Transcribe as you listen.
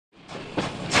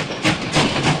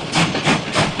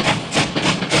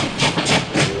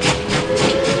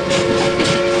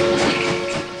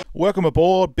Welcome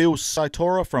aboard, Bill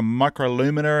Sartore from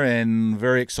Microlumina, and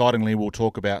very excitingly, we'll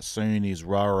talk about soon is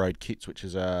Railroad Kits, which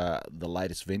is the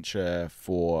latest venture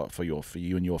for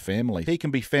you and your family. He can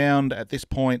be found at this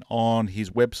point on his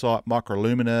website,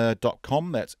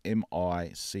 microlumina.com. That's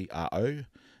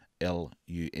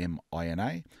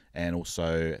MICROLUMINA, and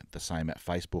also the same at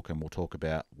Facebook. And we'll talk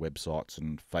about websites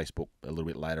and Facebook a little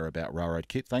bit later about Railroad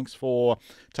Kit. Thanks for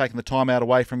taking the time out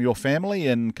away from your family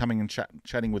and coming and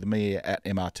chatting with me at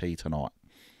MRT tonight.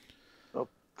 Well,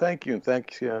 thank you, and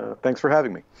thanks for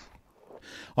having me.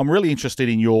 I'm really interested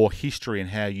in your history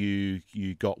and how you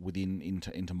got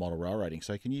into model railroading.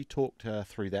 So can you talk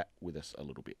through that with us a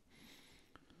little bit?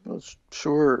 Well,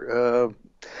 sure.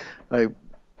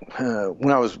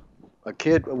 When I was a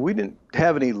kid, we didn't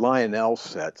have any Lionel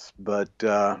sets, but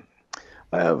I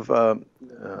have a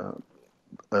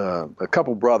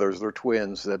couple brothers. They're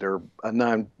twins that are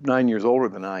 9 years older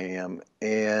than I am,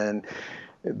 and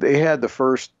they had the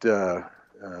first HO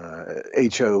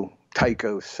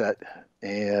Tyco set,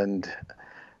 and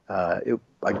I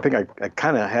think I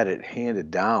kind of had it handed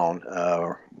down.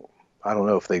 I don't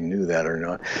know if they knew that or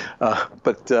not,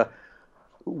 but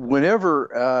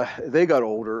whenever they got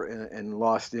older and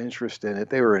lost interest in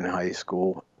it, they were in high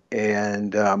school,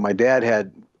 and my dad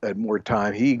had more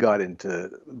time. He got into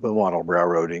the model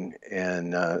railroading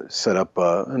and set up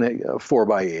a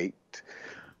 4x8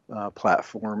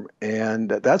 platform,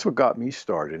 and that's what got me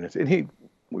started. And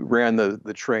we ran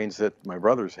the trains that my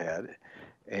brothers had,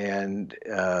 and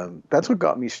that's what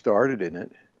got me started in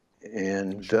it,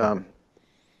 and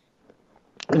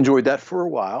enjoyed that for a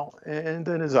while. And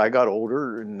then as I got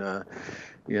older and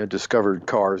discovered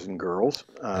cars and girls,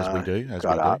 as we do,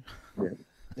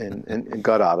 and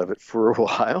got out of it for a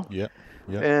while. Yeah.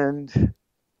 And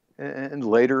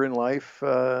later in life,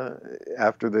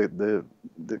 after the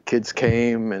kids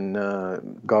came and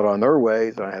got on their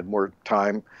ways, I had more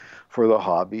time for the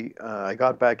hobby. I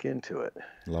got back into it.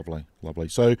 Lovely.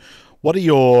 So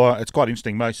it's quite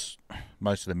interesting.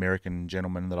 Most of the American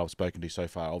gentlemen that I've spoken to so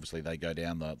far, obviously they go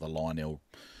down the Lionel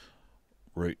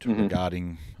route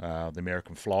regarding the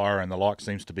American Flyer and the like.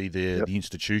 Seems to be the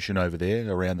institution over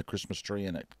there around the Christmas tree,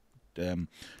 and it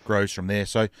grows from there.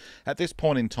 So at this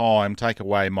point in time, take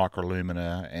away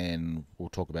Microlumina, and we'll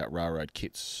talk about Railroad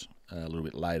Kits a little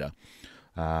bit later.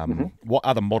 What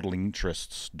other modelling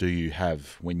interests do you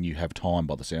have when you have time,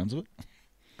 by the sounds of it?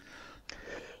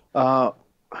 I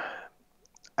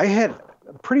had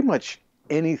pretty much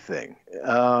anything.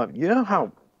 You know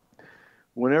how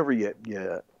whenever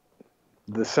the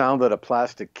sound that a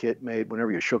plastic kit made whenever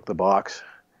you shook the box?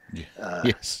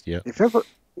 Yes, yeah. If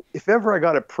ever I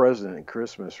got a present at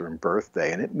Christmas or in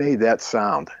birthday and it made that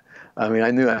sound, I mean,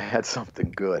 I knew I had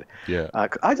something good. Yeah.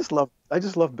 I just love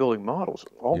building models,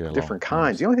 all different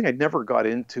kinds. Nice. The only thing I never got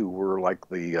into were like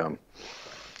the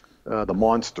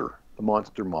monster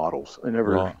models. I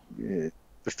never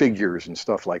the figures and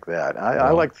stuff like that.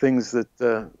 I like things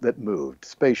that moved,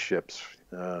 spaceships,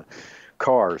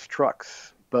 cars,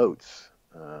 trucks, boats.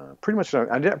 Pretty much,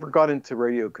 I never got into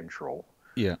radio control.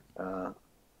 Yeah. A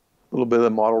little bit of the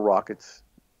model rockets.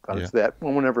 Got into that.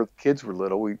 Well, whenever the kids were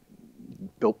little, we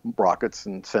built rockets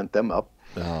and sent them up.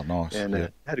 Oh, nice.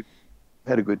 And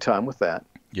had a good time with that.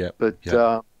 Yeah. But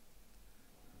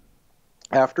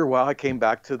after a while, I came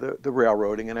back to the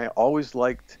railroading, and I always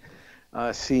liked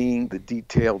seeing the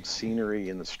detailed scenery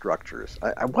and the structures.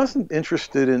 I wasn't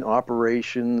interested in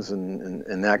operations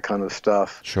and that kind of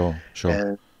stuff. Sure.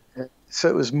 And so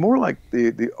it was more like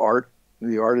the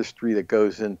artistry that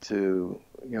goes into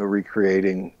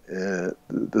recreating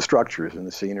the structures and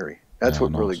the scenery. That's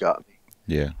what really got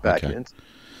me back into.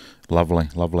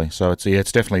 Lovely. So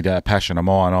it's definitely a passion of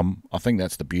mine. I think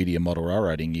that's the beauty of model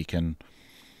railroading. It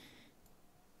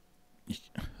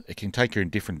can take you in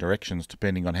different directions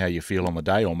depending on how you feel on the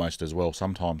day, almost as well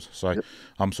sometimes. So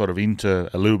I'm sort of into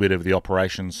a little bit of the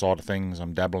operations side of things.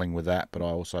 I'm dabbling with that, but I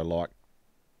also like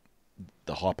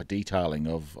the hyper detailing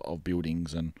of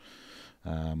buildings and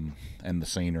the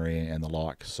scenery and the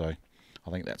like. So I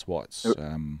think that's why it's.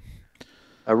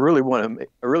 I really want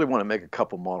to make a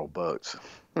couple model boats.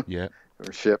 Yeah.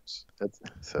 Or ships.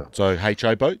 So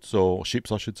HO boats or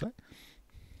ships, I should say.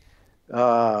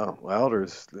 Well,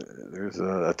 there's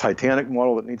a Titanic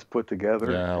model that needs put together.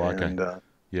 Yeah, okay.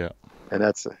 And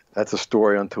that's a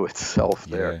story unto itself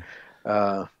there.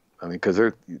 I mean, because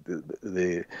the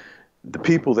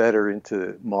people that are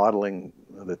into modeling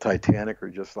the Titanic are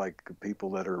just like the people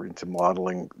that are into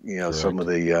modeling, some of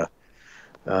the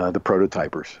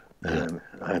prototypers. Yeah.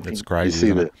 I mean, it's crazy.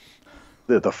 You see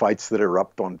the fights that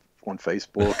erupt on on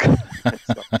Facebook.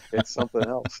 It's something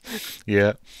else.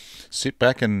 Yeah. Sit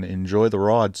back and enjoy the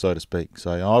ride, so to speak.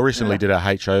 So I recently did a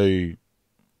HO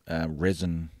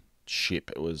resin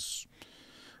ship. It was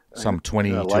some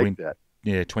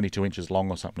 22 inches long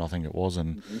or something, I think it was.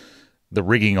 And the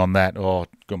rigging on that, oh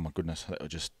my goodness, that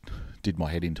just did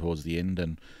my head in towards the end.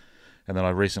 And then I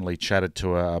recently chatted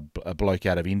to a bloke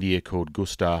out of India called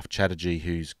Gustav Chatterjee,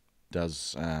 who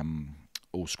does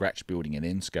all scratch building in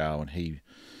N scale, and he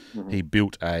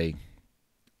built a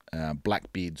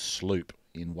Blackbeard sloop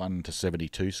in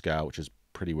 1:72 scale, which is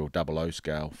pretty well 00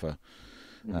 scale for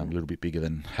a little bit bigger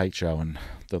than HO, and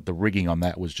the rigging on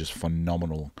that was just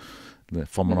phenomenal,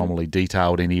 phenomenally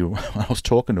detailed. And when I was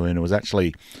talking to him, it was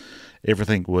actually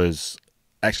everything was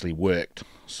actually worked.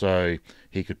 So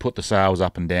he could put the sails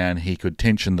up and down, he could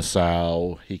tension the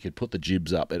sail, he could put the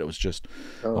jibs up, and it was just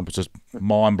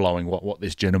mind blowing what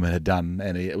this gentleman had done,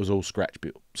 and it was all scratch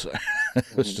built. So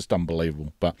it was just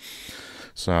unbelievable. But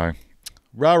so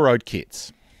railroad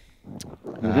kits.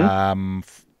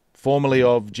 Formerly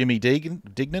of Jimmy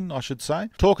Deignan, I should say.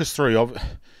 Talk us through of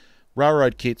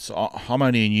railroad kits. I'm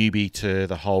only a newbie to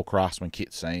the whole Craftsman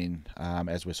kit scene,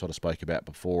 as we sort of spoke about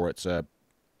before. It's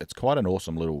quite an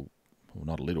awesome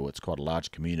it's quite a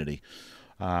large community.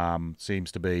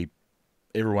 Seems to be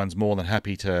everyone's more than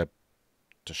happy to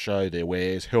show their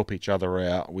wares, help each other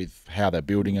out with how they're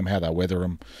building them, how they weather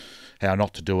them, how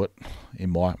not to do it. In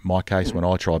my case, when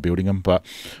I try building them, but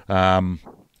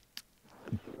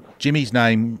Jimmy's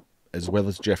name, as well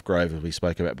as Jeff Grove, as we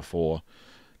spoke about before,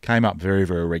 came up very,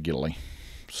 very regularly.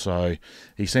 So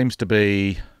he seems to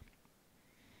be,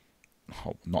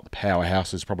 not the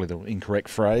powerhouse is probably the incorrect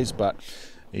phrase, but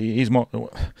he's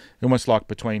almost like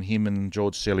between him and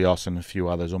George Celios and a few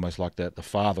others, almost like the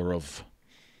father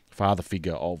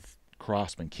figure of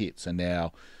Craftsman kits. And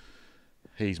now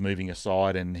he's moving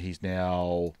aside and he's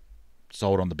now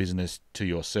sold on the business to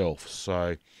yourself.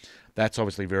 So that's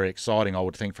obviously very exciting, I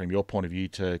would think, from your point of view,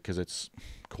 because it's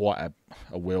quite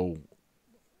a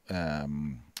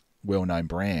well-known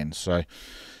brand. So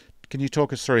can you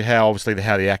talk us through how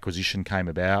the acquisition came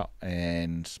about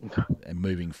and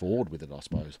moving forward with it, I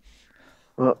suppose?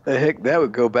 Well, heck, that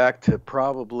would go back to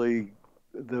probably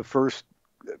the first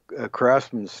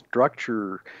Craftsman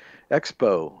Structure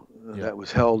Expo that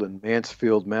was held in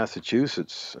Mansfield,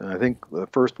 Massachusetts. And I think the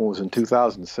first one was in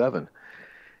 2007.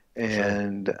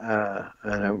 And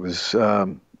it was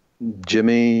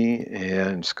Jimmy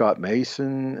and Scott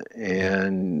Mason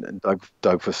and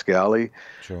Doug Fiscali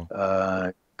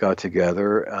got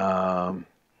together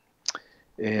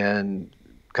and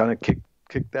kind of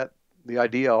kicked the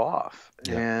idea off,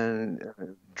 and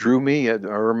drew me. I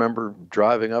remember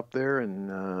driving up there, and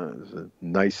it was a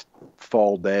nice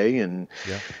fall day, and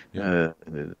the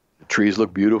trees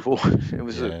looked beautiful. It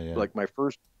was like my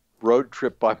first road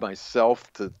trip by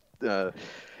myself to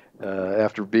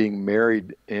after being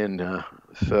married, and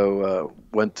so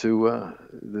went to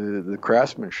the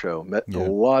Craftsman show. Met a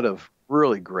lot of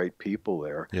really great people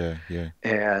there.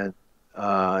 And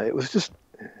it was just,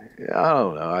 I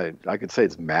don't know. I could say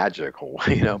it's magical,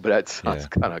 but that sounds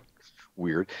kind of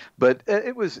weird. But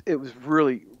it was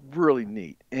really, really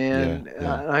neat. And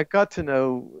I got to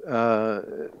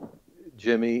know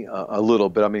Jimmy a little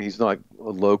bit. I mean, he's not a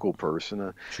local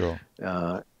person.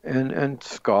 And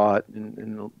Scott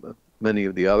and many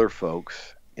of the other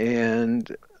folks.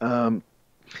 And I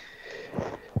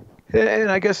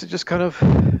guess it just kind of,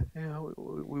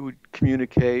 we would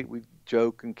communicate, we'd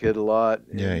joke and kid a lot.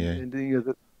 And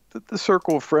the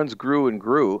circle of friends grew and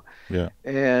grew.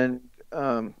 And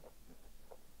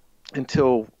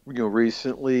until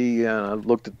recently, I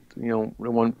looked at one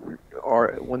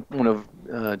of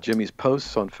Jimmy's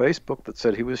posts on Facebook that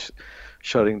said he was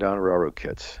shutting down railroad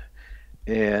kits,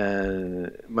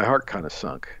 and my heart kind of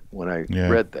sunk when I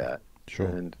read that.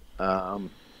 And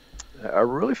I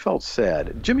really felt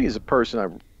sad. Jimmy is a person I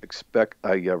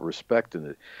respect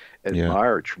and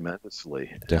admire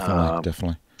tremendously.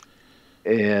 Definitely.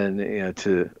 And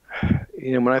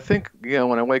when I think,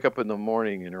 when I wake up in the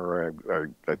morning, or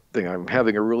I think I'm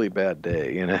having a really bad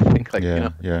day, and I think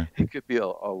it could be a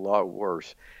lot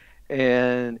worse.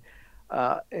 And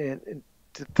to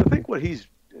think what he's,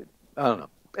 I don't know.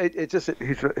 It just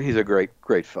he's a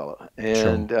great fellow,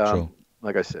 and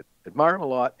like I said, admire him a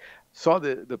lot. Saw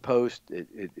the post.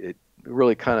 It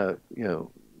really kind of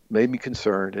made me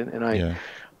concerned, and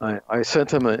I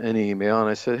sent him an email, and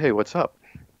I said, hey, what's up?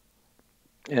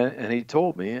 And he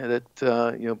told me that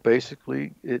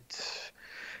basically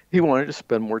he wanted to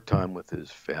spend more time with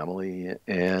his family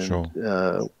and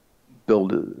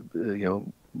build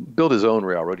built his own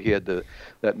railroad. He had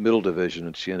that middle division,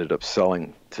 and she ended up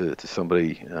selling to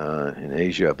somebody in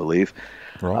Asia, I believe.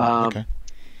 Right. Okay.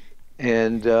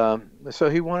 And so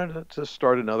he wanted to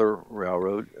start another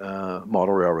railroad,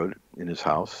 model railroad in his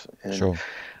house, and Sure.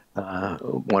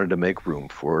 wanted to make room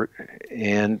for it.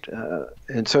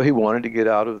 And so he wanted to get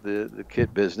out of the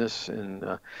kit business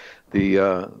and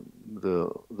the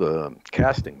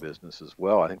casting business as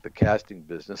well. I think the casting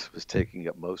business was taking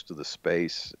up most of the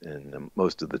space and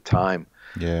most of the time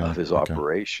of his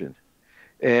operation.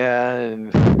 And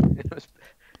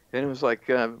it was like,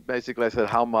 basically I said,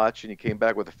 how much? And he came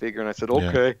back with a figure, and I said,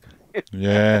 okay.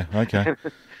 Yeah, okay.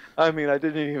 I mean, I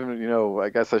didn't even, I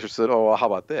guess I should have said, oh, well, how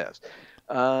about this?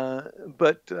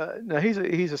 But no, he's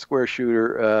a square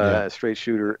shooter, a straight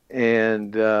shooter.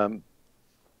 And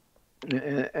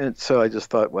so I just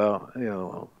thought,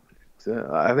 well,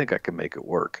 I think I can make it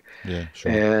work. Yeah,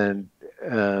 sure. And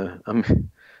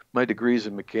my degree's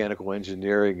in mechanical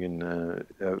engineering, and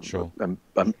Sure. I'm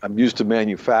used to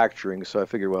manufacturing, so I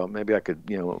figured, well, maybe I could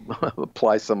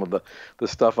apply some of the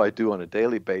stuff I do on a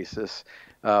daily basis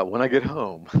when I get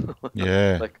home.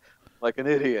 Yeah. like an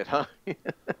idiot, huh?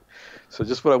 So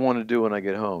just what I want to do when I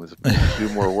get home is do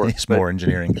more work. It's more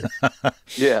engineering.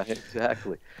 Yeah,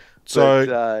 exactly. So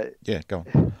But, yeah, go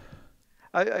on.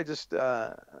 I just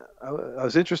I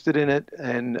was interested in it,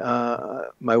 and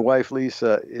my wife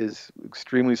Lisa is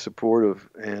extremely supportive,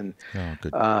 and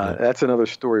Good. that's another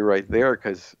story right there,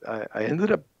 because I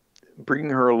ended up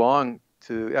bringing her along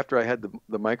to after I had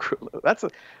the micro.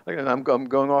 I'm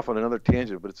going off on another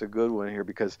tangent, but it's a good one here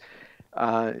because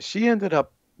she ended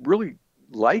up really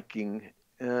liking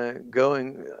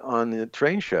going on the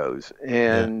train shows,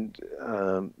 and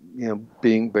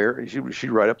being there.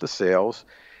 She'd write up the sales.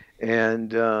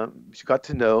 And she got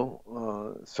to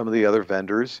know some of the other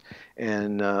vendors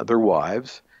and their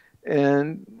wives.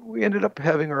 And we ended up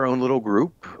having our own little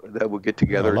group that would get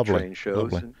together at train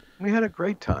shows. And we had a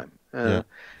great time. And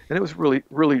it was really,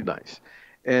 really nice.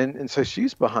 And so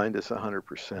she's behind us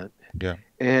 100%. Yeah.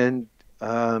 And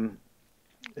a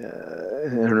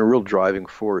real driving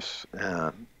force.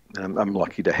 And I'm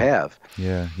lucky to have.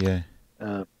 Yeah, yeah.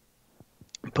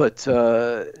 But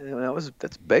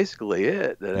that's basically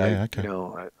it. That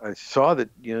I saw that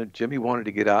Jimmy wanted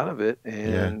to get out of it,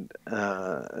 and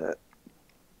I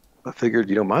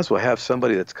figured might as well have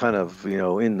somebody that's kind of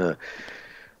in the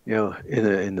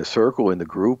in the circle, in the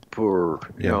group, or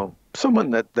someone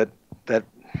that I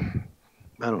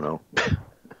don't know.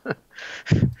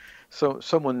 So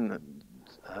someone,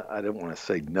 I don't want to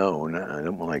say known. I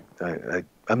don't want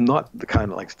I'm not the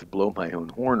kind that likes to blow my own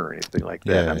horn or anything like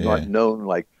that. I'm not known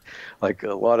like a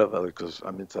lot of others, because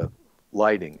I'm into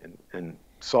lighting and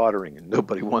soldering, and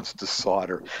nobody wants to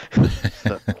solder.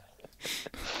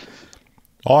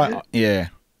 I've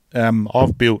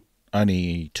built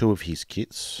only 2 of his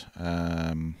kits.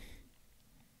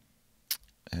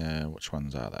 Which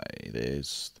ones are they?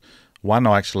 There's one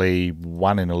I actually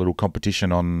won in a little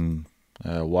competition on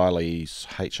Wiley's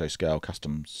HO Scale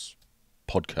Customs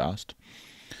podcast.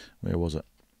 Where was it?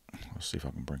 Let's see if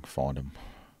I can find them.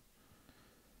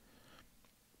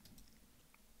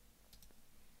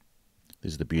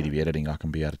 This is the beauty of editing. I can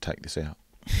be able to take this out.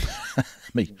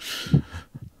 Me.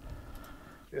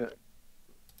 Yeah.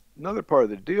 Another part of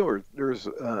the deal, there's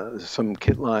some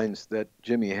kit lines that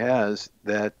Jimmy has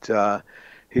that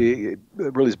he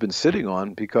really has been sitting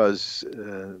on, because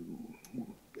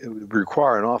it would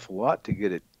require an awful lot to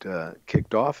get it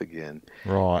kicked off again.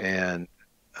 Right. And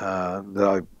that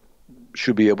I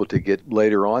should be able to get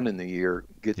later on in the year,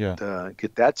 get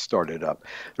that started up.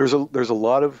 There's a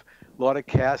lot of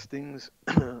castings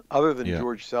other than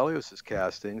George Celios's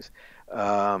castings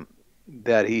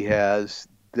that he has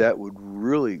that would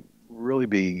really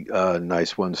be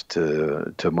nice ones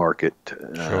to market.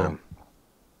 Sure.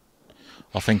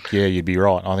 I think you'd be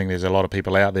right. I think there's a lot of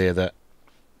people out there that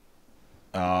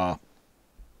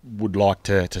would like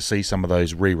to see some of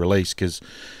those re-released, because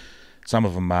some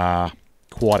of them are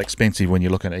quite expensive when you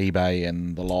look at eBay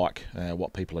and the like,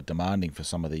 what people are demanding for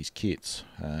some of these kits.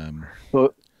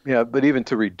 Well, yeah, but even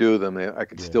to redo them, I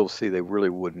could still see they really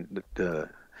wouldn't.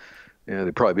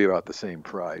 They'd probably be about the same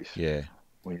price. Yeah.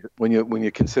 When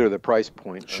you consider the price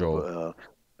point of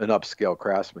an upscale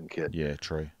Craftsman kit. Yeah,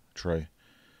 true.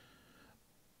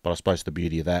 But I suppose the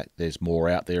beauty of that, there's more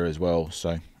out there as well.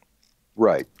 So.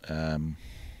 Right. Denim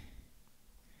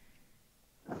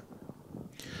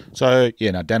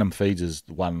Feeds is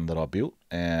the one that I built,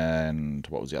 and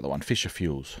what was the other one? Fisher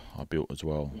Fuels I built as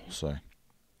well. So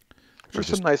there's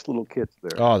some nice little kits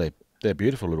there. Oh, they're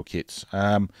beautiful little kits.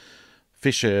 Denim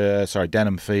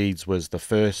Feeds was the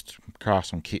first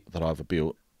Craftsman kit that I ever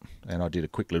built, and I did a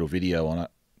quick little video on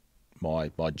it,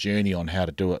 my journey on how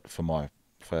to do it for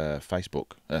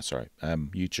Facebook,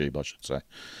 YouTube, I should say,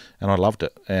 and I loved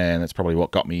it, and that's probably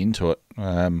what got me into it.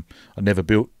 I never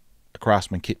built a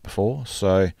Craftsman kit before,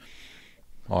 so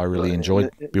I really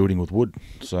enjoyed building with wood.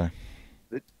 So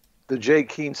the J.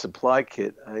 Keen supply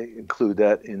kit, I include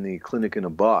that in the Clinic in a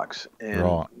Box, and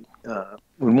right.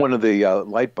 When one of the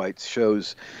light bites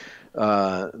shows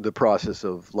the process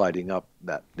of lighting up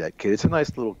that kit, it's a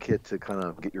nice little kit to kind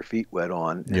of get your feet wet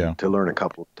on and to learn a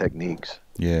couple of techniques.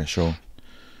 Yeah, sure.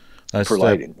 For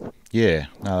lighting.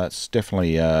 That's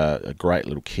definitely a great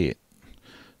little kit.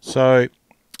 So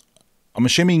I'm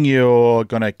assuming you're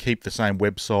going to keep the same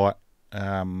website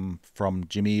from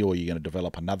Jimmy, or you're going to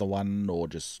develop another one, or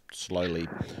just slowly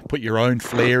put your own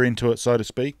flair into it, so to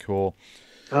speak, or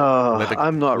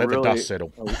I'm not let really, the dust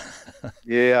settle.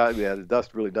 the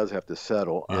dust really does have to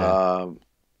settle.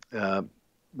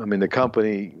 I mean, the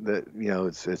company that,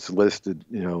 it's listed,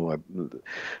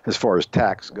 as far as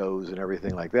tax goes and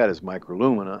everything like that, is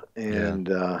Microlumina,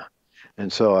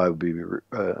 and so I would be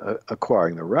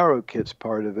acquiring the railroad kits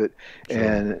part of it,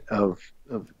 and of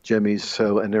Jimmy's.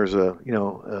 So, and there's a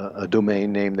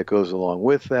domain name that goes along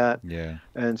with that. Yeah.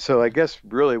 And so I guess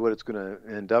really what it's going to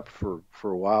end up for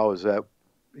a while is that,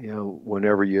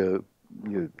 whenever you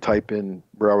type in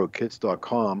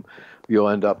railroadkits.com, you'll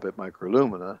end up at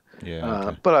Microlumina. Yeah.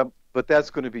 Okay. But that's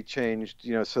going to be changed,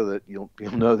 so that you'll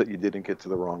know that you didn't get to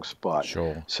the wrong spot.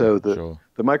 Sure. So the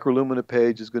Microlumina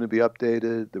page is going to be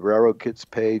updated. The Railroad Kits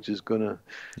page is going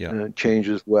to change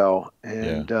as well,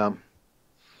 and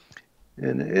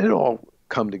it'll all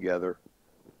come together.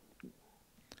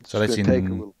 So that's take a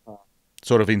little time.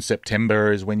 Sort of in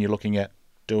September is when you're looking at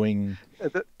doing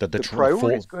the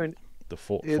priority is going.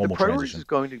 Formal priority transition. is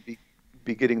going to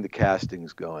be getting the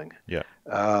castings going. Yeah.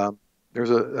 There's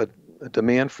a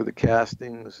demand for the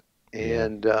castings,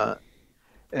 and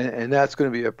that's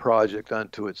going to be a project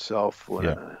unto itself.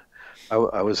 I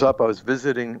was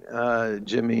visiting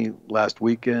Jimmy last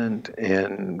weekend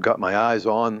and got my eyes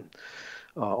on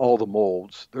all the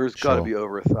molds. There's got to be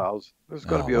over 1,000. There's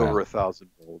got to be over 1,000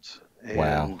 molds.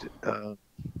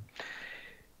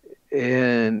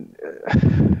 And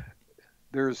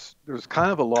there's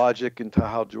kind of a logic into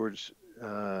how George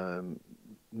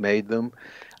made them.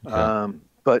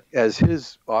 But as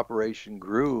his operation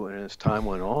grew and as time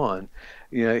went on,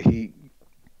 he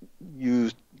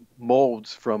used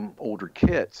molds from older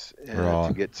kits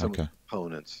to get some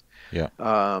components. Yeah.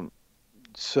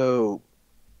 So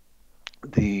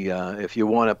if you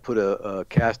want to put a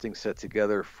casting set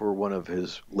together for one of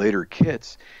his later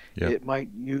kits, it might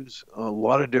use a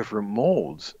lot of different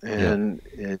molds,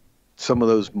 and some of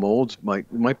those molds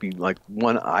might be like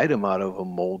one item out of a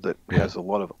mold that has a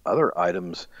lot of other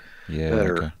items that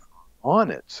are on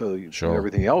it. So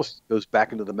everything else goes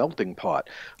back into the melting pot,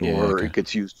 or it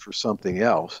gets used for something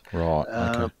else.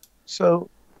 Right.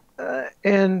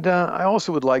 And I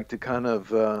also would like to kind of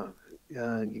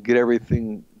get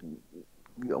everything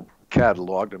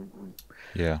cataloged.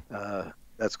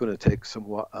 That's going to take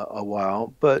a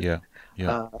while, but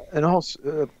and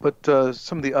also,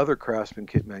 some of the other Craftsman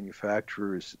kit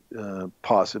manufacturers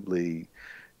possibly,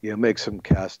 make some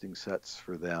casting sets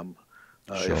for them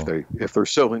if they're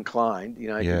so inclined.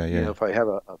 If I have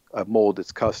a mold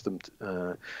that's custom,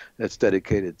 that's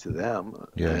dedicated to them,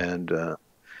 and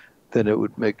then it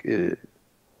would make it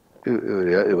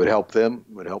would help them,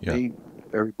 it would help me.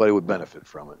 Everybody would benefit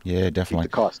from it. Yeah, definitely.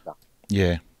 Keep the cost down.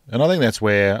 Yeah, and I think that's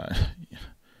where,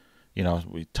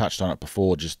 we touched on it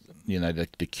before, just,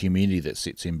 the community that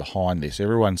sits in behind this.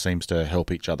 Everyone seems to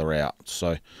help each other out.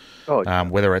 So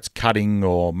whether it's cutting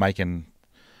or making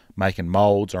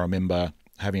molds, I remember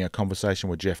having a conversation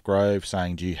with Jeff Grove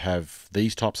saying, do you have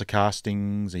these types of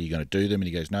castings? Are you going to do them? And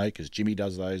he goes, no, because Jimmy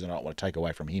does those and I don't want to take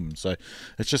away from him. So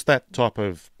it's just that type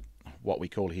of what we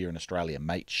call here in Australia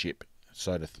mateship,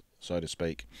 so to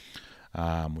speak,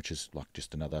 which is like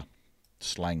just another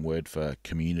slang word for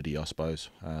community, I suppose,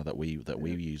 that we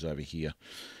use over here.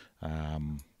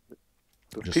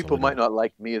 People might not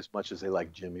like me as much as they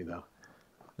like Jimmy, though.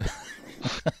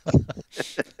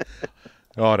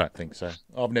 I don't think so.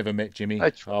 I've never met Jimmy.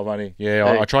 I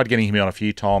tried getting him on a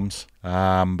few times,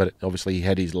 but obviously he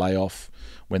had his layoff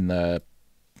when the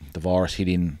virus hit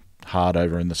in hard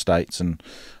over in the States, and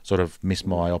sort of missed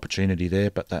my opportunity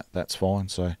there, but that's fine.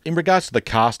 So in regards to the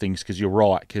castings, because you're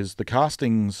right, because the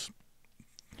castings,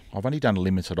 I've only done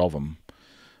limited of them,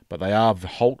 but they are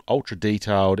ultra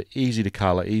detailed, easy to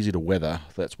colour, easy to weather.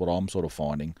 That's what I'm sort of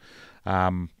finding.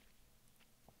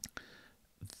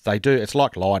 It's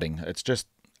like lighting. It's just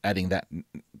adding that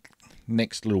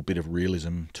next little bit of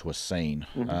realism to a scene.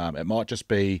 Mm-hmm. It might just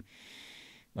be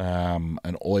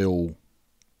an oil,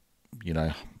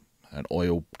 an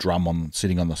oil drum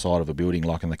sitting on the side of a building,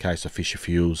 like in the case of Fisher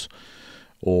Fuels,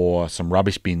 or some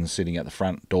rubbish bins sitting at the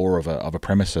front door of a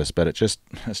premises. But it's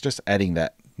just adding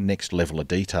that next level of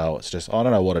detail. It's just, I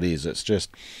don't know what it is. It's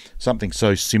just something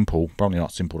so simple, probably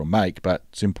not simple to make, but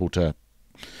simple to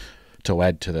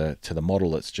add to the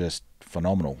model. It's just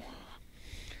phenomenal.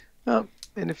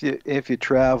 And if you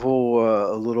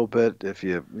travel a little bit, if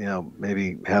you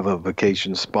maybe have a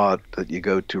vacation spot that you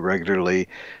go to regularly,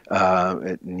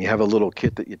 and you have a little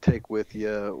kit that you take with you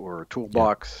or a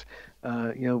toolbox,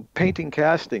 painting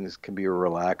castings can be a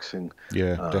relaxing,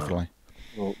 definitely,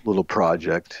 little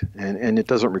project, and it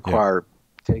doesn't require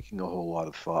taking a whole lot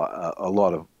of thought, a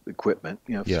lot of equipment.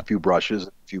 A few brushes,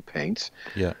 a few paints.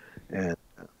 Yeah. And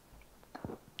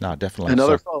no, definitely.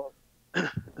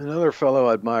 Another fellow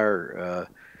I admire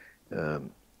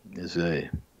is a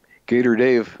Gator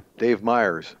Dave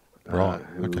Myers,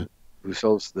 who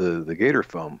sells the Gator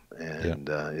foam and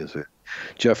is a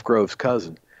Jeff Grove's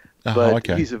cousin. But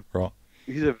he's a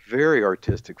very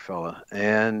artistic fella,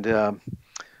 and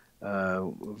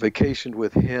vacationed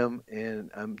with him, and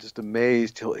I'm just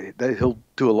amazed. He'll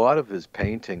do a lot of his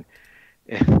painting.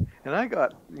 And I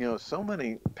got, so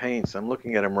many paints. I'm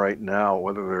looking at them right now,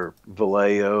 whether they're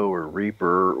Vallejo or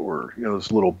Reaper or,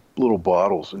 those little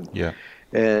bottles.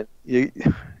 And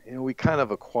we kind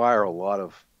of acquire a lot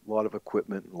of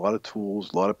equipment, a lot of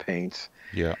tools, a lot of paints.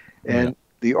 Yeah. And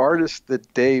the artist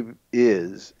that Dave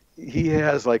is, he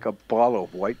has like a bottle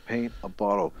of white paint, a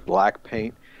bottle of black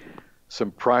paint, some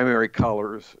primary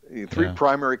colors, three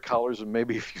primary colors, and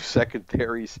maybe a few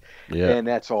secondaries, and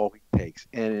that's all he takes.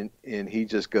 And he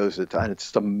just goes to time. It's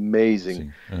just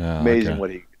amazing what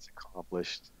he gets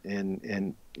accomplished.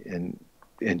 And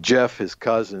Jeff, his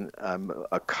cousin, I'm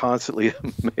constantly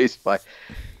amazed by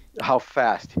how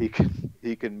fast he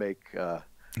can make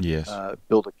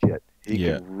build a kit. He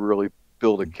can really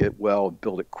build a kit well and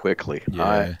build it quickly.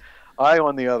 Yeah. I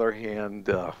on the other hand,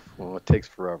 it takes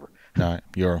forever. No,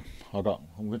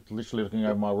 I'm literally looking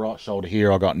over my right shoulder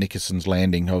here. I got Nickerson's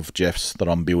Landing of Jeff's that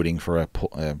I'm building for a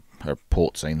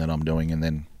port scene that I'm doing, and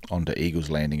then onto Eagle's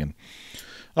Landing, and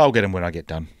I'll get them when I get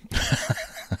done.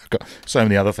 I've got so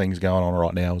many other things going on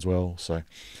right now as well. So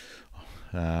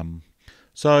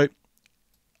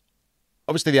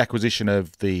obviously the acquisition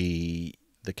of the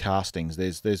castings,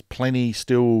 there's plenty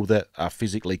still that are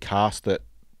physically cast that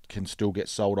can still get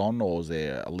sold on, or is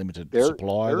there a limited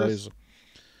supply of those?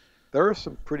 There are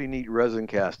some pretty neat resin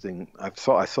casting. I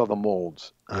saw the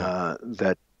molds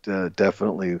that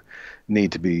definitely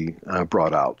need to be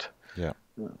brought out. Yeah.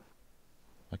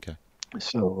 Okay.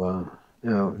 So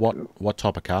what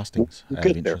type of castings out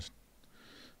of interest?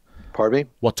 Pardon me?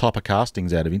 What type of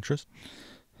castings out of interest?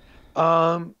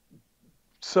 Some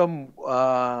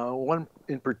one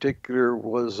in particular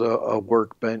was a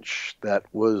workbench that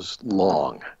was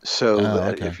long, so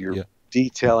that if you're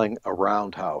detailing a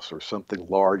roundhouse or something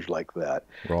large like that,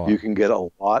 you can get a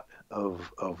lot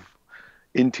of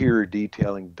interior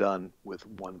detailing done with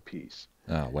one piece.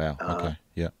 Oh wow! Okay,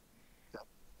 yeah.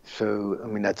 So I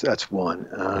mean that's one,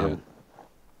 and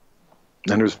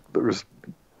there's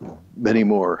many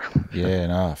more. Yeah,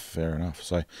 enough. Fair enough.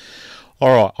 So,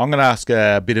 all right, I'm going to ask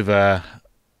a bit of a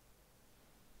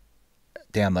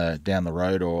down the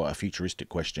road or a futuristic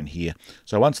question here.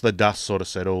 So once the dust sort of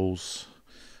settles,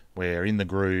 we're in the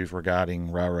groove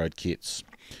regarding railroad kits.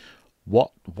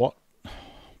 What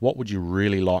would you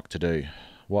really like to do?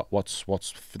 What's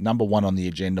number one on the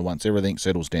agenda once everything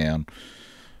settles down?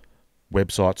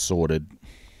 Website sorted,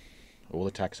 all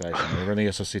the taxation, everything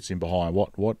else that sits in behind.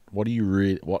 What do you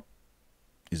really? What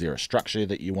is there a structure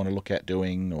that you want to look at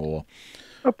doing, or?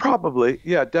 Probably,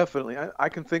 yeah, definitely. I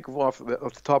can think of off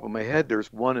the top of my head.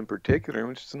 There's one in particular,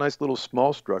 which is a nice little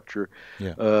small structure.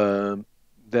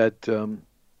 That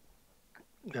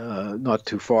not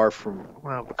too far from,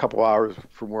 a couple hours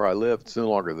from where I live. It's no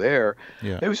longer there.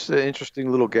 Yeah. It was an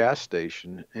interesting little gas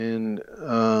station, and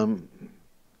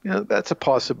that's a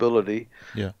possibility.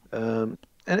 Yeah.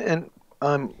 And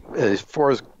as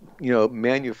far as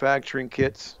manufacturing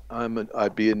kits,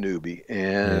 I'd be a newbie,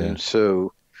 and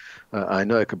so I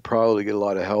know I could probably get a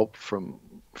lot of help from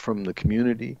the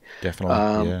community.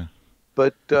 Definitely. Yeah.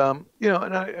 But and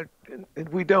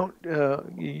we don't.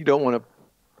 You don't want to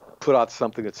put out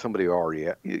something that somebody already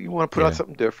had. You want to put out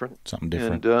something different. Something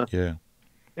different.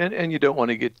 And you don't want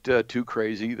to get too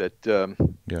crazy that that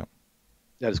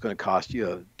is going to cost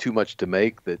you too much to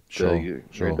make that you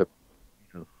end up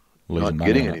losing not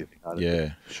getting money anything out of it.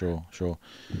 Yeah, sure.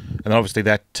 And obviously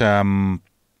that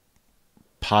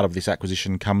part of this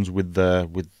acquisition comes with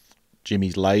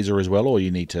Jimmy's laser as well, or you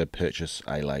need to purchase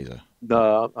a laser?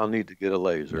 No, I'll need to get a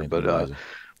laser, but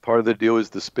part of the deal is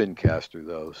the spin caster,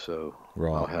 though, so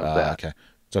right. I'll have that. Okay.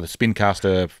 So the spin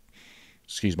caster,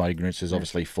 excuse my ignorance, is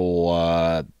obviously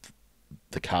for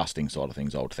the casting side of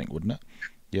things, I would think, wouldn't it?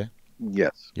 Yeah?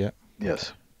 Yes. Yeah.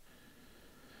 Yes.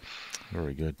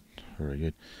 Very good. Very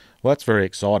good. Well, that's very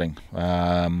exciting.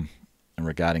 And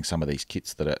regarding some of these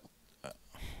kits that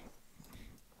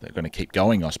they're going to keep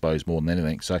going, I suppose, more than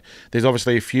anything. So there's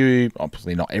obviously a few,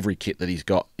 obviously not every kit that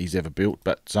he's ever built,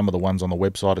 but some of the ones on the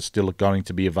website are still going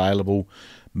to be available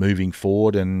moving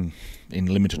forward and in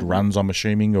limited runs, I'm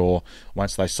assuming, or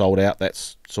once they sold out,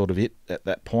 that's sort of it at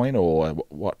that point, or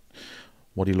what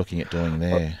are you looking at doing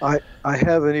there? I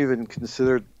haven't even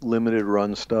considered limited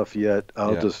run stuff yet.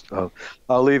 I'll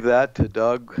leave that to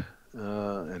Doug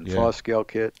and Foscale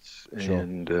Kits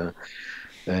and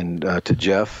to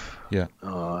Jeff. Yeah.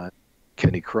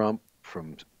 Kenny Crump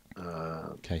from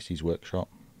Casey's workshop.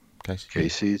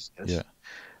 Casey's. Yes.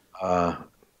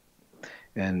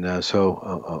 Yeah.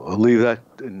 So I'll leave that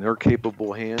in their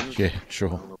capable hands. Yeah, sure.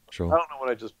 I don't know what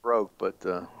I just broke, but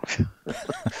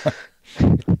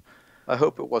I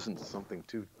hope it wasn't something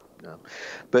too. No,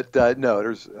 but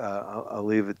no. I'll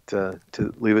leave it to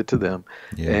them.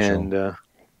 Yeah, and sure.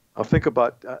 I'll think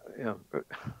about.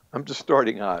 I'm just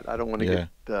starting out. I don't want to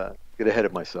get ahead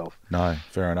of myself. No,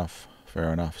 fair enough.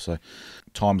 So,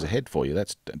 time's ahead for you.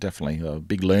 That's definitely a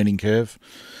big learning curve.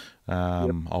 I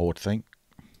would think,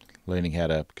 learning how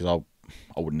to, because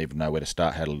I wouldn't even know where to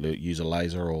start, how to use a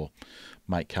laser or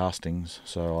make castings.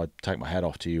 So I take my hat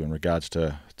off to you in regards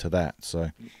to that. So,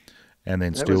 and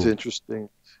then that was interesting.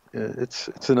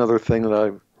 It's another thing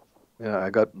that I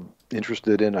got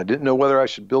interested in. I didn't know whether I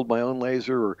should build my own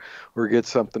laser or get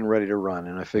something ready to run,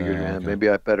 and I figured maybe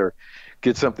I better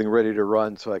get something ready to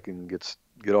run so I can get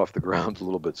off the ground a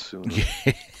little bit sooner.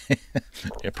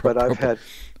 But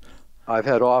I've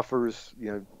had offers.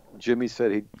 Jimmy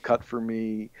said he'd cut for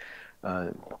me.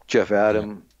 Jeff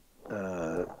Adam.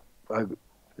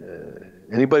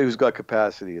 Anybody who's got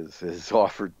capacity has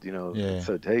offered.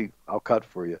 Said, "Hey, I'll cut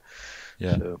for you."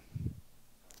 Yeah. So,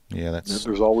 yeah,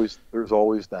 there's always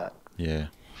that. Yeah,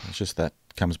 it's just that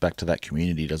comes back to that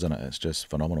community, doesn't it? It's just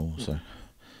phenomenal. So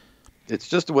it's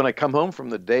just when I come home from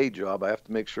the day job, I have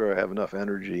to make sure I have enough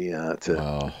energy to.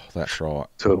 Oh, that's right.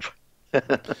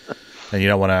 And you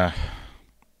don't want to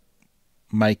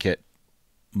make it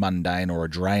mundane or a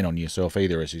drain on yourself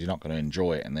either, as you're not going to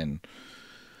enjoy it, and then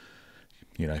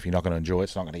if you're not going to enjoy it,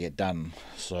 it's not going to get done.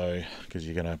 So because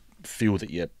you're going to feel that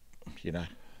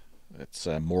it's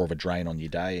more of a drain on your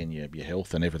day and your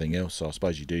health and everything else. So I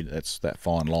suppose you do. That's that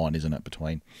fine line, isn't it,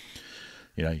 between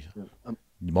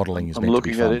modelling is meant to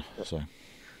be fun.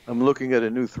 I'm looking at a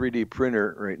new 3D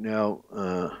printer right now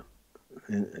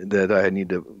that I need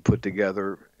to put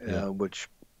together, which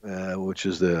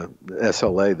is the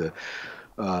SLA,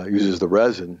 uses the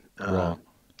resin. Right.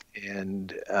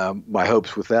 And my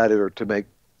hopes with that are to make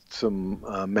some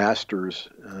masters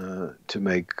to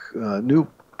make new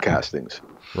castings.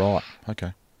 Right.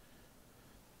 Okay.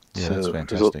 Yeah, so that's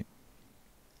fantastic.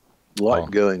 A lot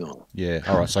going on. Yeah.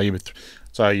 All right. So you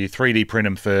 3D print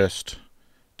them first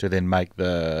to then make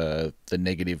the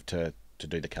negative to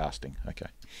do the casting. Okay.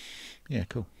 Yeah.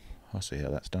 Cool. I see how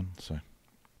that's done. So.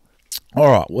 All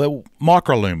right. Well,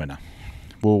 Microlumina.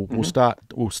 We'll start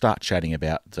chatting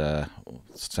about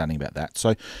that.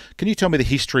 So, can you tell me the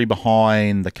history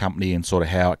behind the company and sort of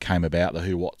how it came about, the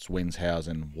who, what's, when's, how's,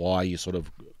 and why you sort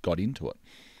of got into it?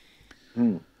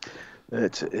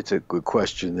 It's a good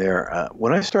question there.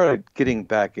 When I started getting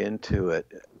back into it,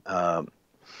 a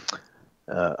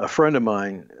friend of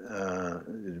mine,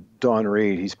 Don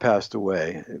Reed, he's passed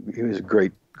away. He was a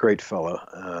great fellow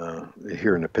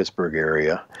here in the Pittsburgh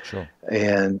area. Sure.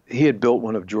 And he had built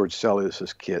one of George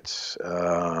Sellius's kits.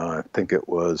 I think it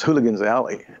was Hooligan's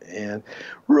Alley, and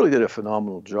really did a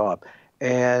phenomenal job.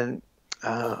 And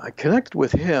I connected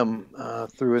with him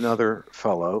through another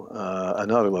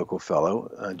local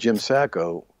fellow, Jim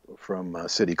Sacco from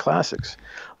City Classics.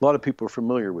 A lot of people are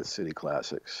familiar with City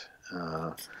Classics.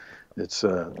 It's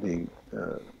the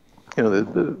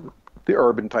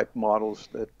urban type models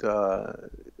that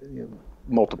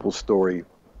multiple story,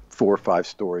 4 or 5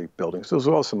 story buildings. There's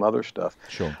also some other stuff.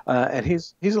 Sure. And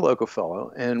he's a local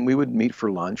fellow, and we would meet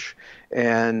for lunch,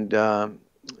 and I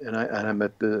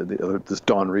met this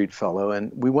Don Reed fellow,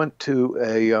 and we went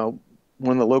to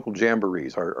one of the local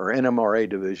jamborees. Our NMRA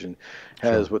division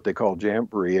has what they call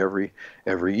jamboree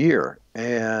every year,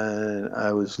 and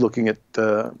I was looking at.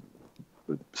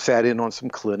 Sat in on some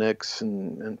clinics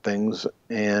and things,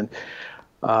 and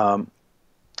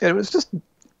it was just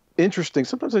interesting.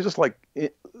 Sometimes I just like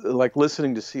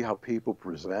listening to see how people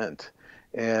present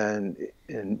and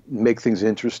make things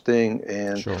interesting.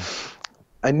 And Sure.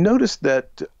 I noticed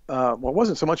that well, it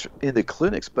wasn't so much in the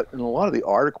clinics, but in a lot of the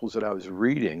articles that I was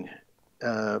reading,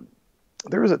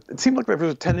 it seemed like there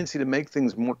was a tendency to make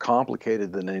things more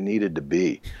complicated than they needed to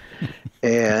be.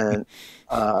 And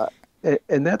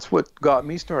and that's what got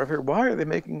me started here. Why are they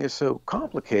making this so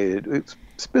complicated? It's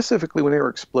specifically when they were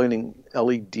explaining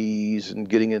LEDs and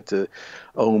getting into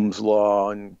Ohm's law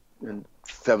and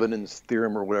Thevenin's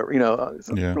theorem or whatever,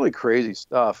 some really crazy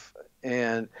stuff.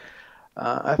 And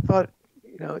I thought,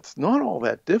 it's not all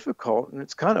that difficult, and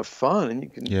it's kind of fun, and you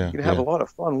can have a lot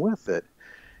of fun with it.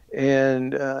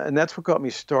 And that's what got me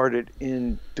started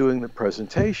in doing the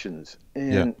presentations.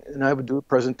 And I would do a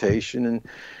presentation,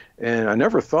 and I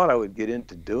never thought I would get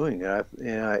into doing it.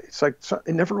 It's like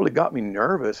it never really got me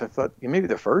nervous. I thought maybe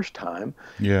the first time.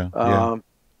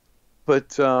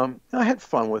 But I had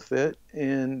fun with it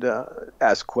and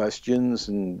asked questions,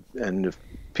 and if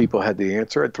people had the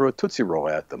answer, I'd throw a Tootsie Roll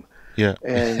at them. Yeah.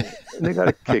 And they got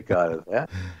a kick out of that.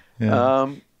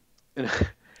 Yeah.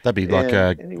 That'd be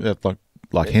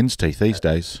like hen's teeth these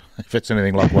days, if it's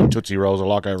anything like what Tootsie Rolls are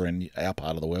like over in our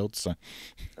part of the world. So.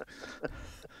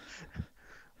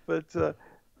 But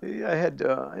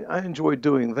I enjoyed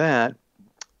doing that,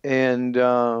 and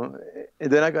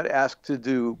then I got asked to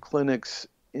do clinics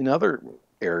in other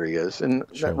areas, and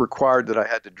that required that I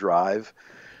had to drive,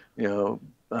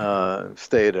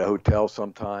 stay at a hotel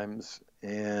sometimes,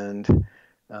 and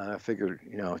I figured,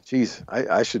 geez,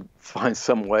 I should find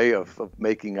some way of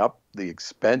making up the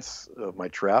expense of my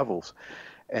travels,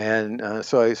 and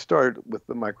so I started with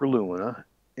the Microlumina.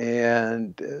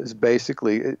 And it was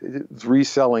basically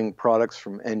reselling products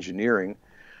from engineering.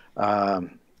 They're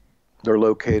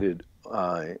located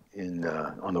on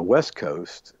the West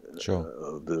Coast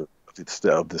of the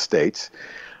states.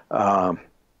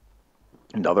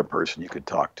 Another person you could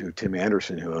talk to, Tim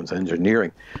Anderson, who owns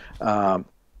engineering,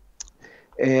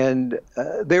 and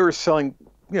they were selling,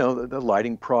 the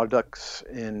lighting products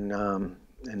and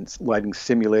lighting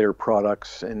simulator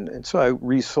products, and so I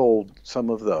resold some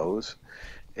of those.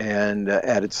 And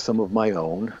added some of my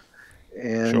own,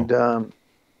 and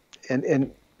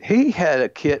and he had a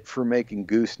kit for making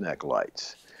gooseneck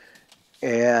lights,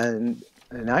 and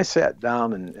I sat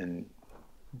down and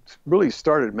really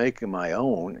started making my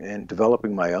own and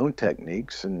developing my own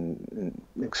techniques and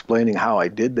explaining how I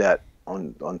did that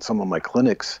on some of my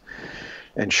clinics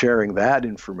and sharing that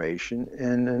information,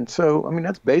 and so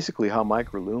that's basically how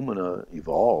Microlumina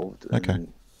evolved. Okay.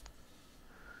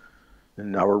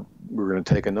 And now we're going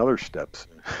to take another step.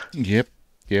 Yep.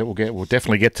 Yeah, we'll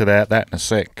definitely get to that in a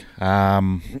sec.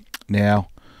 Now,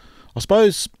 I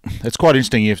suppose it's quite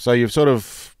interesting. You've sort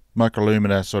of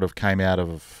Microlumina sort of came out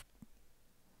of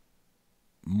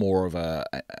more of a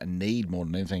need more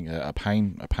than anything, a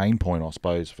pain point, I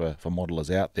suppose, for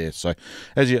modelers out there. So,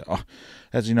 as you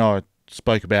know, I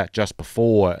spoke about just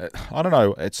before. I don't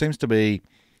know. It seems to be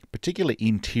particularly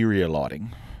interior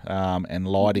lighting and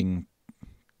lighting.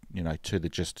 To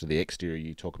the exterior,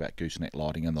 you talk about gooseneck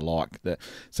lighting and the like. That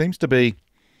seems to be,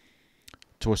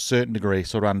 to a certain degree,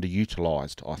 sort of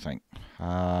underutilised, I think.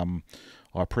 I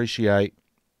appreciate,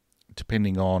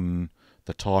 depending on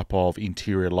the type of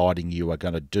interior lighting you are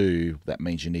going to do, that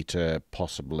means you need to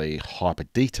possibly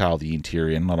hyper-detail the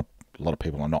interior, and a lot of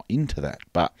people are not into that.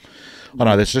 But, I don't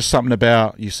know, there's just something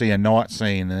about, you see a night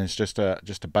scene, and it's just a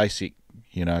basic,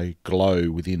 glow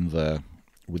within a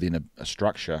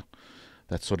structure.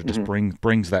 That sort of just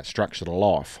brings that structure to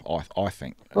life, I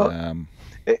think. Well,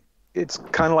 it's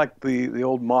kind of like the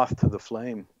old moth to the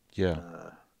flame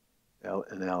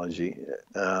analogy.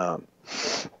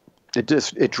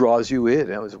 It draws you in.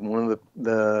 That was one of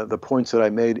the points that I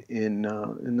made in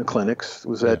the clinics,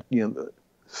 was that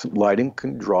lighting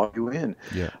can draw you in.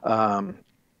 And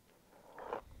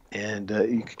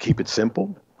you can keep it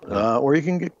simple, or you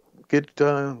can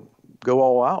go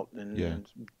all out and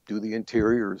do the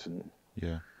interiors and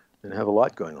have a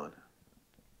lot going on.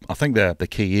 I think the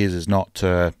key is not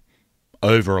to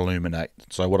over illuminate.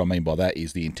 So what I mean by that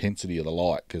is the intensity of the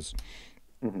light, because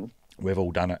we've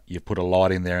all done it. You put a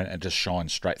light in there and it just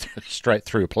shines straight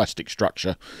through a plastic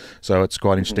structure. So it's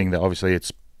quite interesting that obviously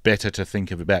it's better to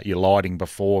think about your lighting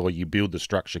before you build the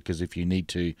structure, because if you need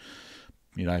to,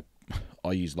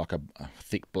 I use like a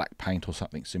thick black paint or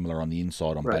something similar on the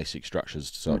inside on basic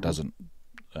structures, so it doesn't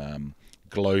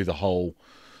glow the whole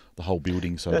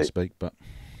building, so to speak. But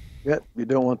you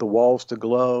don't want the walls to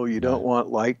glow. You don't want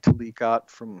light to leak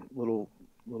out from little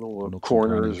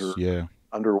corners or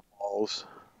under walls.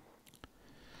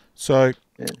 So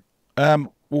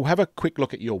we'll have a quick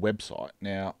look at your website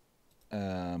now.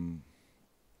 when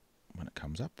it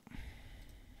comes up.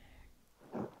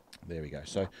 There we go.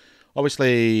 So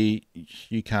obviously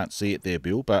you can't see it there,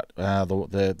 Bill, but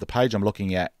the page I'm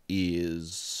looking at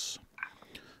is,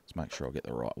 let's make sure I get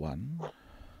the right one,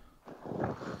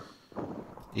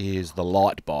 is the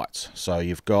light bites. So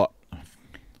you've got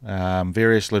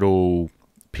various little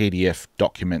PDF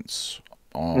documents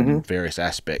on various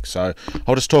aspects. So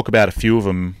I'll just talk about a few of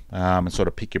them and sort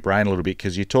of pick your brain a little bit,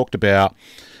 because you talked about,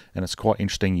 and it's quite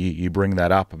interesting you bring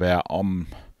that up about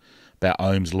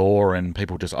Ohm's law and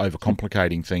people just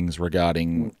overcomplicating things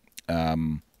regarding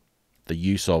the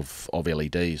use of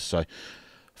LEDs. So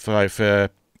for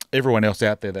everyone else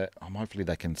out there that hopefully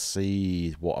they can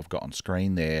see what I've got on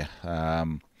screen there,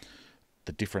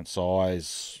 the different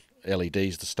size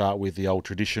LEDs to start with, the old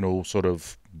traditional sort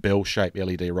of bell-shaped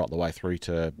LED right the way through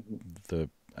to the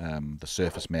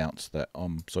surface mounts that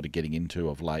I'm sort of getting into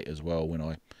of late as well when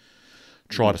I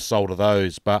try to solder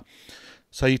those. But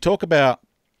so you talk about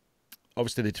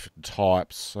obviously the different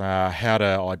types, how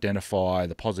to identify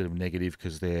the positive and negative,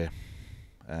 because they're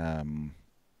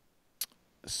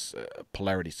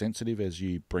polarity sensitive, as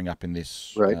you bring up in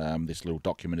this this little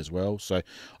document as well. So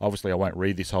obviously I won't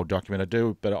read this whole document,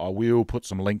 but I will put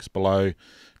some links below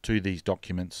to these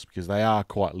documents, because they are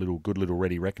quite good little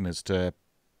ready reckoners to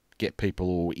get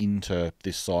people into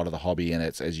this side of the hobby, and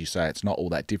it's, as you say, it's not all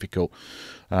that difficult.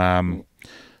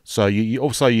 So you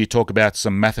also talk about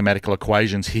some mathematical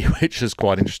equations here, which is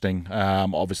quite interesting.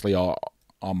 Obviously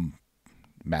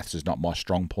maths is not my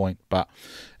strong point, but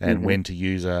when to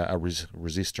use a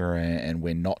resistor and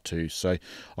when not to. So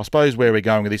I suppose where we're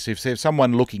going with this, if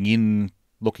someone looking in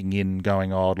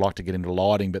going, oh, I'd like to get into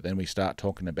lighting, but then we start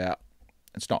talking about,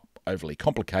 it's not overly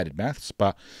complicated maths,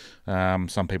 but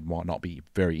some people might not be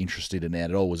very interested in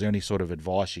that at all. Is there any sort of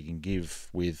advice you can give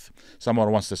with someone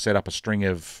who wants to set up a string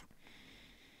of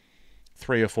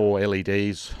 3 or 4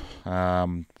 LEDs,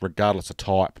 regardless of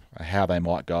type, how they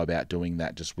might go about doing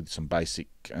that, just with some basic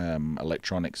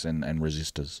electronics and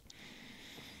resistors?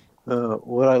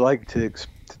 What I like to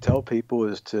tell people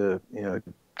is to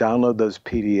download those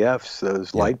PDFs,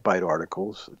 those light bite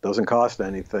articles. It doesn't cost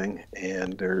anything,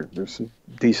 and there's some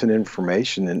decent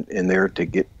information in there to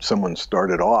get someone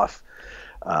started off.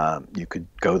 You could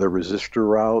go the resistor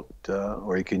route,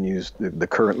 or you can use the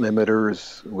current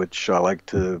limiters, which I like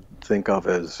to think of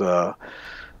as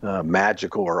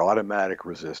magical or automatic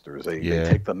resistors. They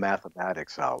take the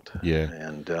mathematics out.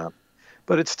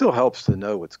 But it still helps to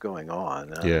know what's going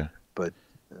on. But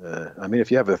I mean,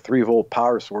 if you have a 3-volt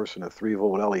power source and a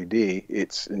 3-volt LED,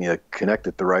 and you connect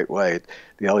it the right way,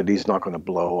 the LED is not going to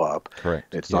blow up.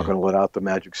 Correct. It's not going to let out the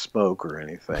magic smoke or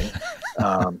anything.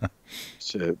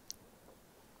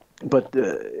 But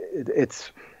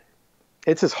it's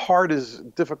as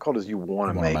difficult as you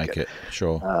want to make it.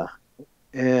 Sure.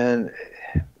 And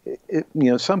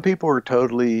some people are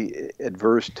totally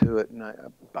adverse to it, and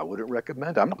I wouldn't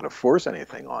recommend it. I'm not going to force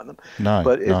anything on them. No.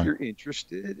 But if you're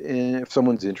interested, and if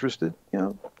someone's interested,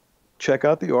 check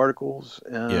out the articles.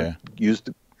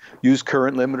 Use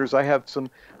current limiters. I have some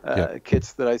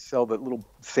kits that I sell, that little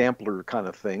sampler kind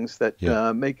of things that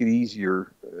make it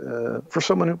easier for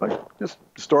someone who might just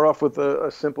start off with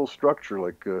a simple structure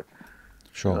like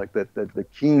like the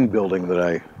Keen building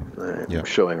that I'm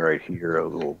showing right here, a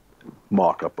little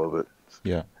mock-up of it.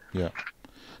 Yeah.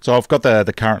 So I've got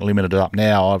the current limited up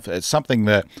now. It's something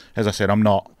that, as I said, I'm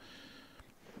not,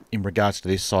 in regards to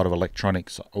this side of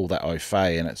electronics, all that au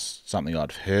fait, and it's something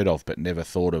I'd heard of but never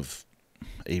thought of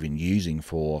even using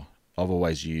for. I've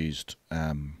always used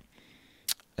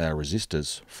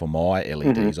resistors for my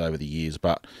LEDs over the years,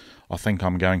 but I think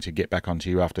I'm going to get back onto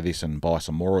you after this and buy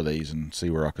some more of these and see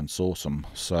where I can source them.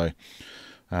 So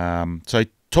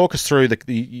talk us through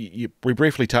we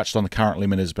briefly touched on the current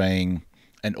limiters being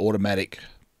an automatic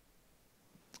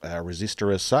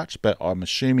resistor as such, but I'm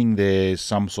assuming there's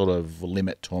some sort of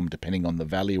limit to them depending on the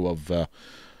value of the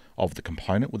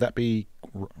component. Would that be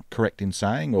correct in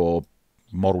saying, or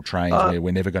model trains where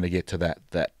we're never going to get to that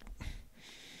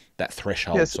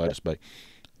threshold, so to speak?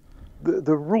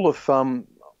 The rule of thumb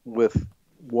with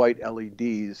white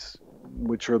LEDs,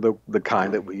 which are the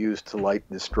kind that we use to light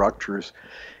the structures,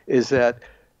 is that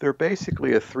they're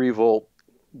basically a 3-volt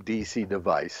DC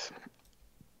device,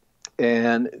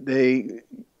 and they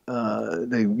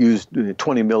use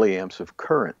 20 milliamps of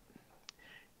current.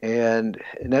 And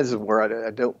this is where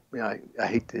I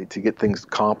hate to get things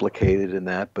complicated in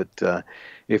that, but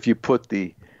if you put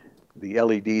the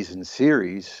LEDs in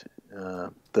series,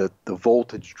 the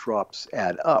voltage drops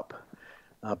add up,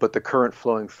 but the current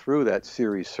flowing through that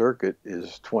series circuit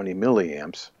is 20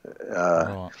 milliamps.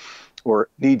 Right. or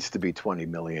needs to be 20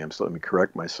 milliamps. Let me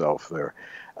correct myself there.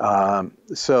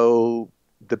 So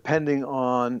depending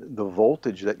on the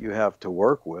voltage that you have to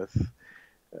work with,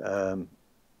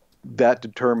 that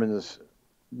determines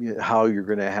how you're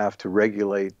going to have to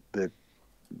regulate the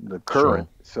current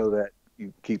so that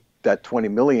you keep that 20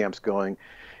 milliamps going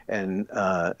and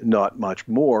not much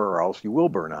more, or else you will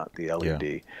burn out the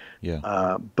LED.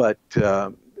 But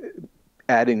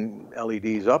adding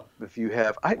LEDs up, if you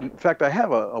have, in fact, I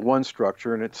have a one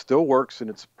structure and it still works, and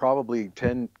it's probably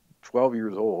 10, 12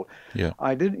 years old.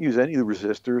 I didn't use any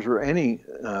resistors or any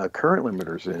current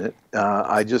limiters in it.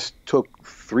 I just took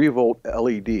 3-volt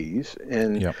LEDs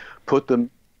and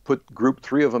grouped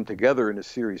 3 of them together in a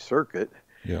series circuit,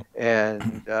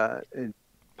 and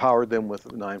powered them with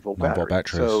 9-volt batteries.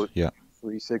 So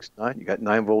 3, 6, 9. You got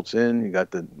 9 volts in. You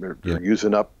got they're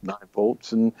using up 9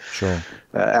 volts, and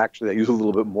actually they use a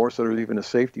little bit more, so there's even a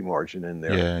safety margin in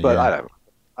there. But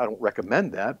I don't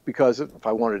recommend that, because if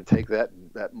I wanted to take that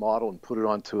model and put it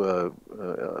onto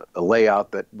a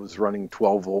layout that was running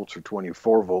 12 volts or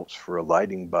 24 volts for a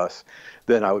lighting bus,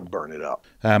 then I would burn it up.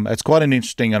 It's quite an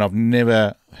interesting, and I've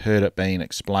never heard it being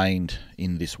explained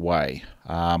in this way.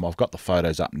 I've got the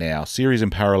photos up now. Series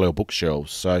and parallel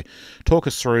bookshelves. So talk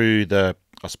us through the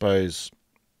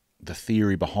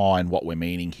theory behind what we're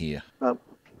meaning here.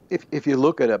 If you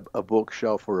look at a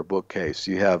bookshelf or a bookcase,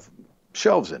 you have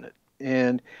shelves in it.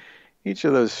 And each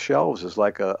of those shelves is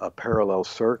like a parallel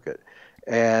circuit.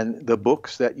 And the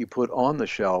books that you put on the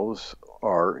shelves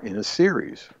are in a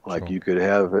series. Like you could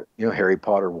have, Harry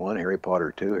Potter 1, Harry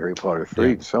Potter 2, Harry Potter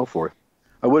 3, and so forth.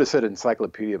 I would have said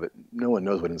encyclopedia, but no one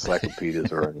knows what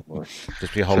encyclopedias are anymore.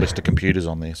 Just be a whole list of computers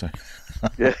on there. So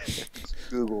just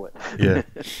Google it.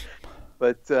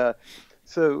 But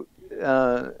so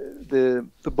the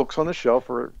books on the shelf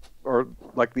are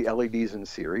like the LEDs in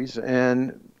series,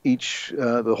 and each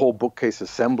the whole bookcase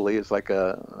assembly is like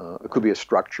it could be a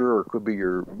structure, or it could be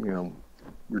your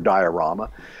diorama,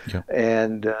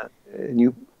 and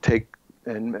you take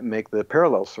and make the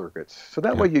parallel circuits, so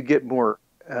that way you get more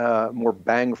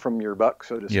bang from your buck,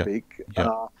 so to speak,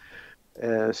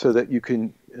 so that you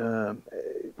can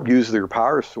use your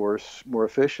power source more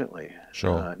efficiently.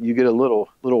 You get a little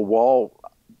wall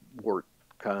wart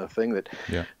kind of thing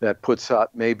that puts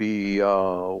out maybe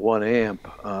 1 amp.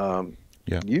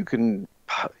 You can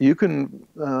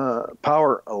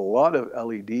power a lot of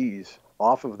LEDs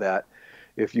off of that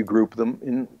if you group them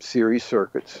in series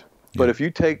circuits. But if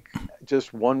you take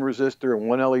just one resistor and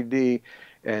one LED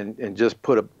and just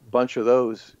put a bunch of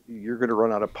those, you're going to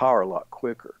run out of power a lot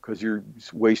quicker, because you're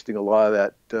wasting a lot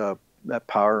of that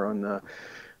power on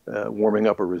warming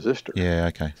up a resistor.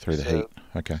 Through the heat.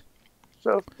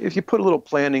 So if you put a little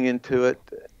planning into it,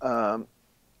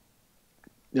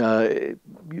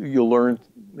 you'll learn.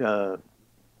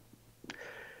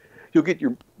 You'll get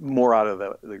more out of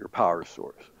your power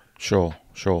source. Sure.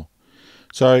 So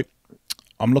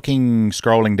I'm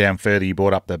scrolling down further. You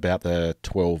brought up about the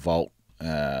 12-volt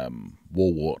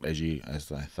wall wart, as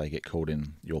they get called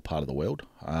in your part of the world.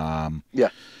 What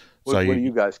do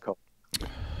you guys call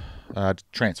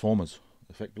transformers?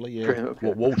 Effectively,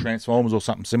 wall transformers or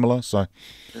something similar. So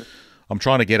I'm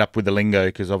trying to get up with the lingo,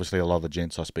 because obviously a lot of the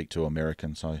gents I speak to are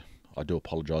American, so I do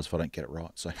apologise if I don't get it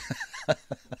right. So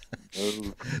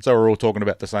so we're all talking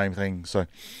about the same thing. So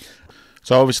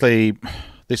obviously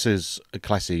this is a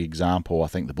classic example. I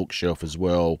think the bookshelf as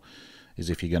well is,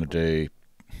 if you're going to do,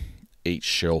 each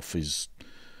shelf is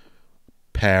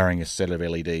powering a set of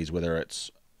LEDs, whether it's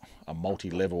a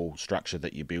multi-level structure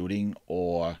that you're building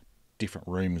or different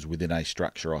rooms within a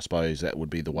structure. I suppose that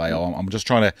would be the way. I'm just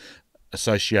trying to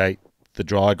associate the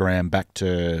diagram back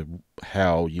to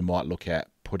how you might look at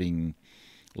putting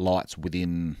lights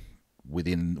within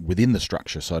the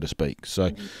structure, so to speak. So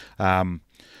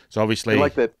so obviously,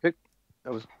 like that I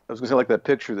was going to say, like that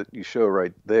picture that you show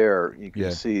right there, you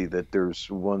can see that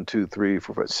there's 1, 2, 3,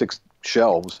 4, 5, 6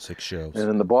 shelves. 6 shelves. And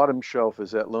then the bottom shelf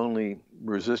is that lonely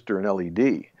resistor and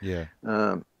LED.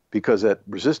 Because that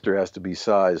resistor has to be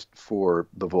sized for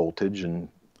the voltage and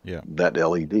that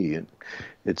LED, and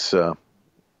it's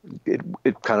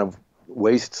it kind of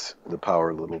wastes the power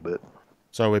a little bit.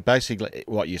 So we're basically,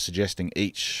 what you're suggesting,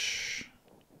 each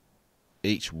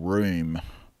room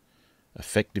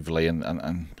effectively,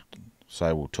 and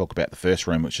so we'll talk about the first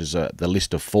room, which is the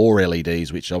list of 4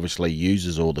 LEDs, which obviously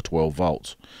uses all the 12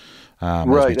 volts, as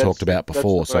we talked about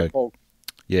before. So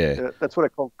that's what I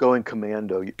call going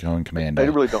commando. Going commando. I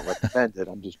really don't recommend it.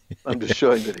 I'm just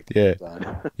showing that it can be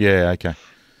done. Okay.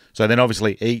 So then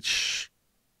obviously each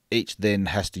then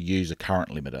has to use a current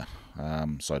limiter,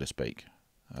 so to speak.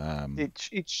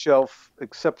 Each shelf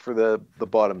except for the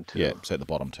bottom two. Yeah, except the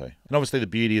bottom two. And obviously the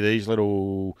beauty of these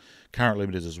little current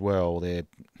limiters as well, they're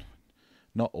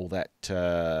not all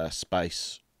that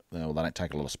space. Well, they don't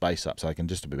take a lot of space up, so they can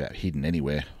just be about hidden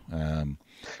anywhere.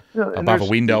 Above a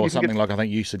window or something like I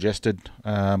think you suggested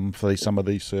for some of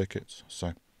these circuits.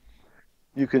 So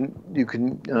you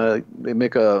can they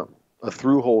make a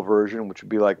through hole version, which would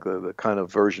be like the kind of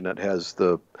version that has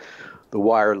the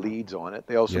wire leads on it.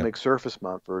 They also make surface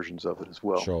mount versions of it as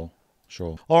well.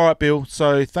 Sure. All right, Bill.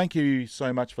 So thank you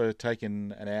so much for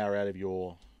taking an hour out of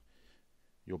your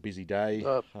busy day.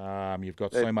 You've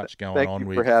got so much going on. Thank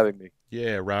you for having me.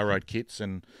 Yeah, railroad kits,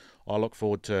 and I look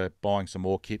forward to buying some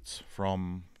more kits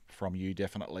from you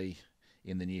definitely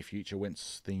in the near future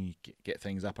once you get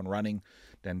things up and running.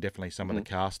 Then definitely some of the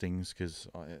castings, because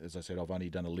as I said, I've only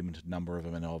done a limited number of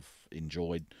them, and I've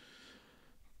enjoyed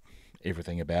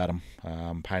everything about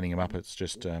them. Painting them up, it's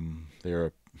just they're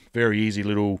a very easy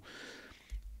little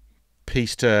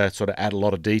piece to sort of add a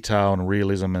lot of detail and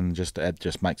realism, and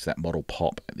just makes that model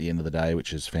pop at the end of the day,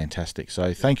 which is fantastic.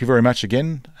 So thank you very much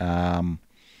again.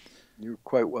 You're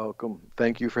quite welcome.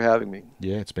 Thank you for having me.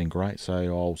 Yeah, it's been great. So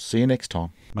I'll see you next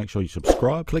time. Make sure you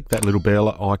subscribe. Click that little bell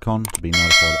icon to be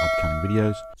notified of upcoming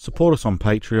videos. Support us on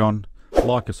Patreon.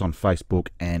 Like us on Facebook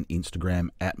and Instagram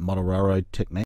at Model Railroad Technique.